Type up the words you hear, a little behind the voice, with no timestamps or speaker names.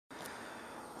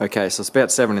Okay, so it's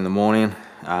about 7 in the morning.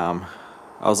 I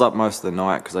was up most of the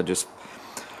night because I just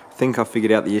think I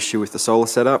figured out the issue with the solar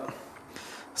setup.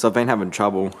 So I've been having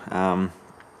trouble.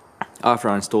 After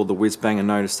I installed the whiz bang, I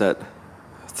noticed that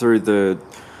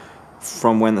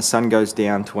from when the sun goes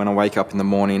down to when I wake up in the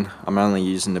morning, I'm only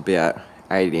using about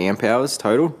 80 amp hours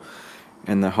total,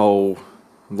 and a lot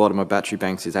of my battery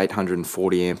banks is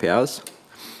 840 amp hours.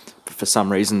 But for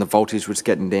some reason the voltage was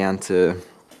getting down to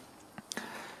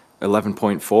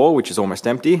 11.4, which is almost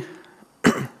empty,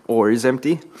 or is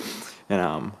empty, and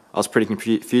I was pretty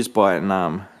confused by it, and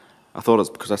I thought it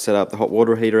was because I set up the hot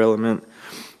water heater element,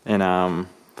 and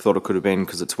thought it could have been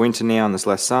because it's winter now and there's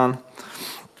less sun.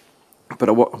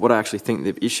 But what I actually think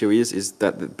the issue is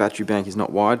that the battery bank is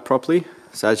not wired properly.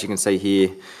 So as you can see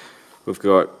here, we've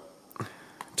got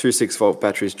two 6-volt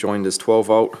batteries joined as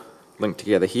 12-volt linked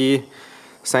together here.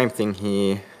 Same thing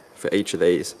here for each of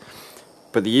these.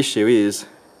 But the issue is,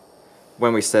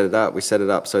 when we set it up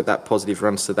so that positive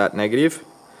runs to that negative,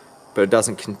 but it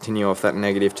doesn't continue off that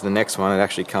negative to the next one. It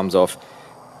actually comes off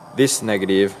this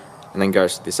negative and then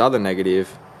goes to this other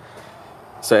negative.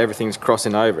 So everything's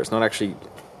crossing over. It's not actually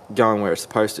going where it's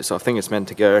supposed to. So I think it's meant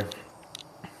to go,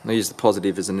 I'll use the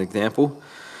positive as an example.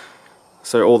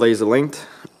 So all these are linked.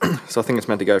 So I think it's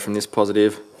meant to go from this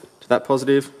positive to that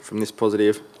positive, from this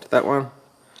positive to that one.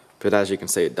 But as you can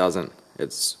see, it doesn't.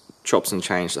 It's chops and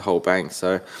change the whole bank.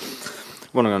 So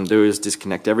what I'm going to do is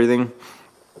disconnect everything,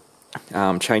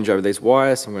 change over these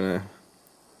wires. I'm going to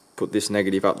put this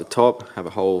negative up the top, have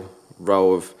a whole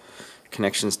row of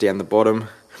connections down the bottom,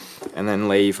 and then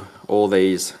leave all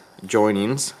these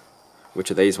join-ins,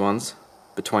 which are these ones,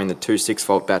 between the two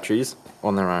 6-volt batteries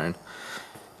on their own.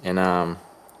 And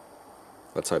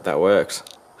let's hope that works.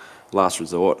 Last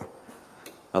resort.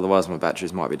 Otherwise my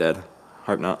batteries might be dead.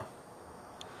 Hope not.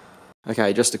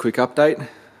 Okay, just a quick update.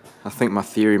 I think my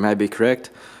theory may be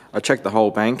correct. I checked the whole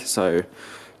bank, so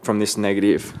from this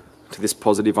negative to this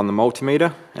positive on the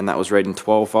multimeter, and that was reading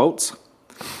 12 volts,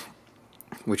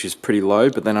 which is pretty low.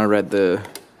 But then I read the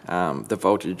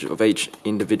voltage of each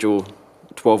individual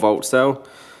 12-volt cell,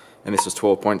 and this was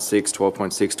 12.6,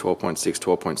 12.6, 12.6,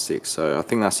 12.6. So I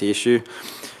think that's the issue.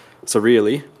 So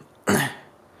really,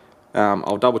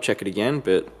 I'll double check it again,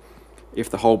 but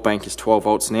if the whole bank is 12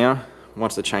 volts now,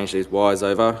 once I change these wires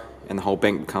over and the whole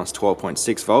bank becomes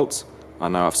 12.6 volts, I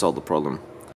know I've solved the problem.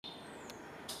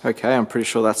 Okay, I'm pretty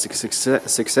sure that's a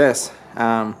success.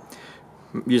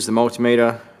 Use the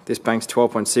multimeter. This bank's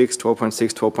 12.6,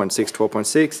 12.6, 12.6,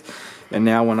 12.6, and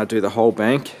now when I do the whole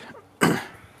bank,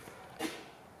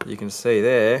 you can see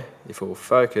there, if it will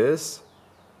focus,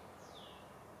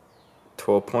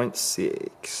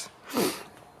 12.6.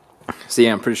 So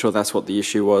yeah, I'm pretty sure that's what the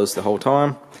issue was the whole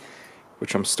time,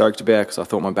 which I'm stoked about because I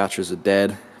thought my batteries were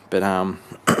dead. But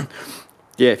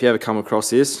yeah, if you ever come across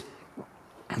this,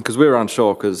 because we were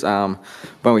unsure, because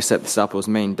when we set this up, it was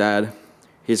me and Dad.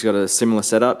 He's got a similar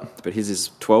setup, but his is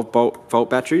 12-volt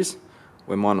batteries,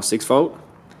 where mine was 6-volt.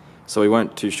 So we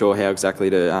weren't too sure how exactly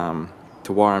to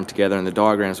wire them together, and the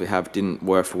diagrams we have didn't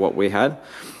work for what we had.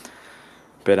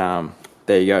 But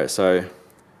there you go. So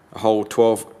a whole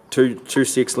 2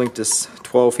 6 linked to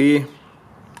 12 here.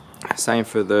 Same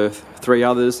for the 3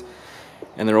 others,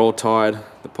 and they're all tied.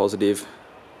 The positive.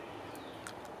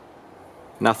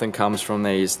 Nothing comes from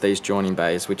these joining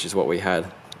bays, which is what we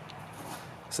had.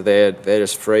 So they're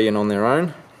just free and on their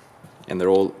own, and they're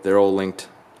all linked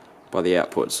by the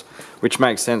outputs, which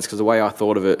makes sense because the way I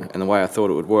thought of it and the way I thought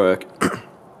it would work,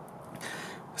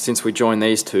 since we join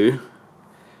these two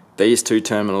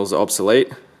terminals are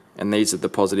obsolete, and these are the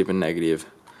positive and negative.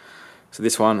 So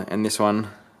this one and this one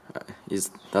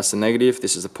that's the negative.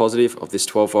 This is the positive of this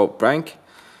 12-volt bank.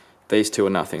 These two are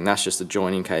nothing. That's just a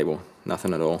joining cable,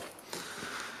 nothing at all.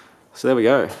 So there we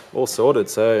go, all sorted.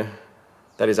 So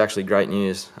that is actually great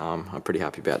news. I'm pretty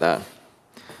happy about that.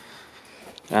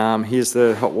 Here's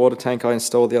the hot water tank I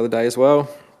installed the other day as well.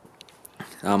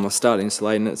 I started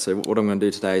insulating it, so what I'm going to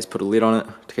do today is put a lid on it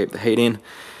to keep the heat in.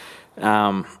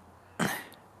 And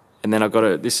then I've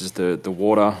got this is the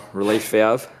water relief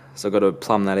valve, so I've got to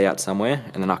plumb that out somewhere,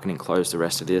 and then I can enclose the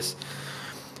rest of this,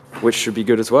 which should be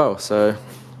good as well. So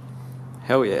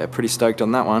hell yeah, pretty stoked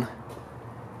on that one.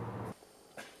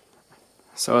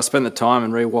 So I spent the time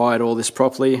and rewired all this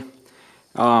properly.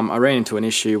 I ran into an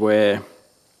issue where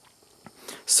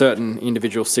certain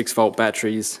individual 6-volt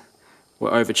batteries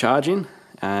were overcharging,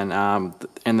 and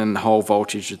then the whole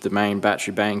voltage of the main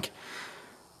battery bank,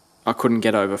 I couldn't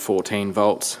get over 14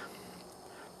 volts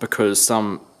because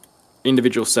some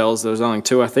individual cells, there was only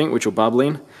 2 I think, which were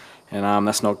bubbling, and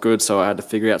that's not good. So I had to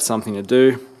figure out something to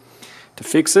do to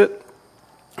fix it.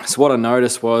 So what I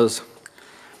noticed was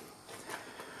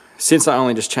since I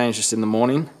only just changed this in the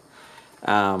morning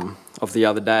of the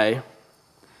other day,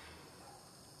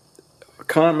 I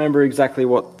can't remember exactly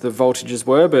what the voltages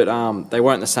were, but they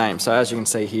weren't the same. So as you can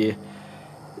see here,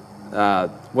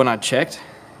 when I checked,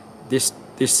 this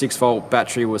 6 volt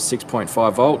battery was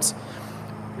 6.5 volts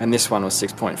and this one was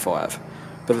 6.5.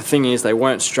 But the thing is, they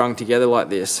weren't strung together like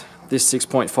this. This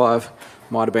 6.5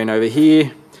 might have been over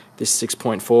here, this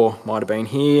 6.4 might have been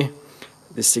here,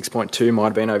 this 6.2 might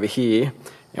have been over here.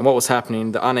 And what was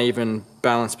happening, the uneven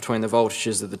balance between the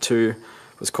voltages of the two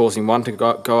was causing one to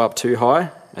go up too high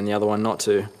and the other one not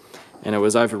to. And it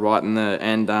was overwriting the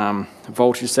end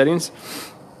voltage settings.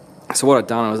 So what I'd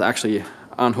done was actually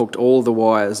unhooked all the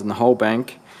wires in the whole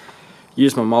bank,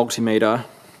 used my multimeter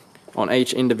on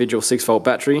each individual 6 volt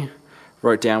battery,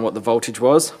 wrote down what the voltage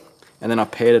was, and then I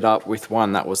paired it up with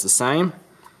one that was the same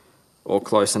or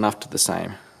close enough to the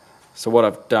same. So what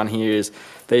I've done here is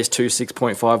these two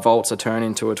 6.5 volts are turned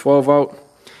into a 12 volt.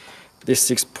 This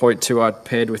 6.2 I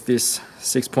paired with this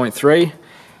 6.3,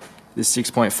 this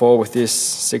 6.4 with this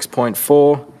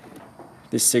 6.4,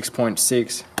 this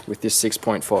 6.6 with this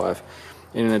 6.5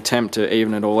 in an attempt to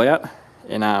even it all out.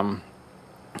 And I'm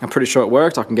pretty sure it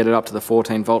worked. I can get it up to the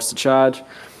 14 volts to charge,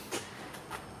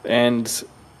 and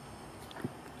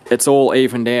it's all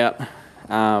evened out.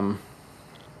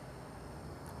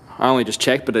 I only just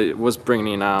checked, but it was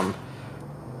bringing in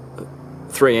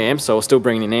 3 amps, so I was still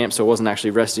bringing in amps, so it wasn't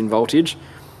actually resting voltage.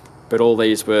 But all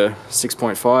these were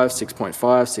 6.5, 6.5,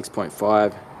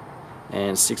 6.5,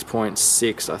 and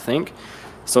 6.6, I think.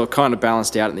 So it kind of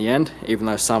balanced out in the end, even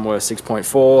though some were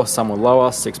 6.4, some were lower,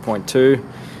 6.2.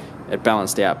 It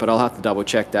balanced out, but I'll have to double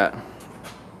check that.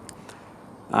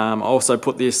 I also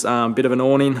put this bit of an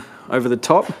awning over the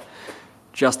top,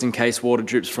 just in case water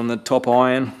drips from the top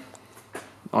iron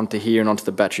onto here and onto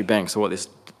the battery bank. So what this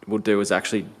will do is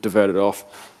actually divert it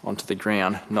off onto the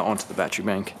ground, not onto the battery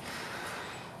bank.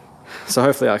 So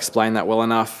hopefully I explained that well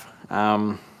enough.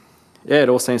 Yeah, it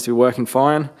all seems to be working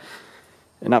fine.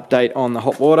 An update on the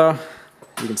hot water.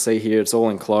 You can see here it's all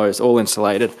enclosed, all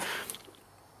insulated.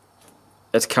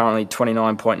 It's currently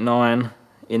 29.9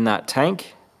 in that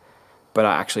tank, but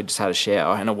I actually just had a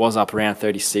shower and it was up around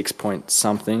 36 point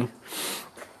something.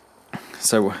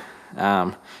 So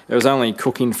it was only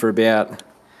cooking for about,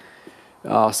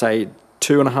 I'll say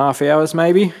 2.5 hours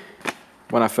maybe.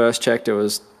 When I first checked, it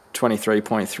was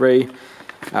 23.3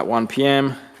 at 1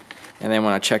 p.m. And then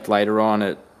when I checked later on,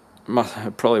 it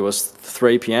probably was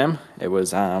 3 p.m. It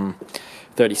was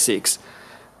 36.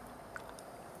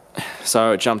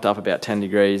 So it jumped up about 10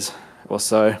 degrees or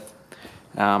so.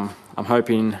 I'm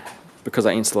hoping, because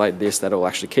I insulated this, that it will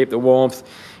actually keep the warmth,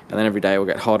 and then every day it will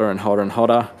get hotter and hotter and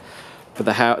hotter. But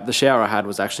the shower I had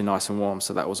was actually nice and warm,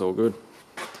 so that was all good.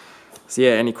 So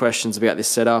yeah, any questions about this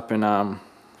setup and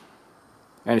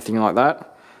anything like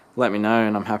that, let me know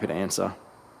and I'm happy to answer.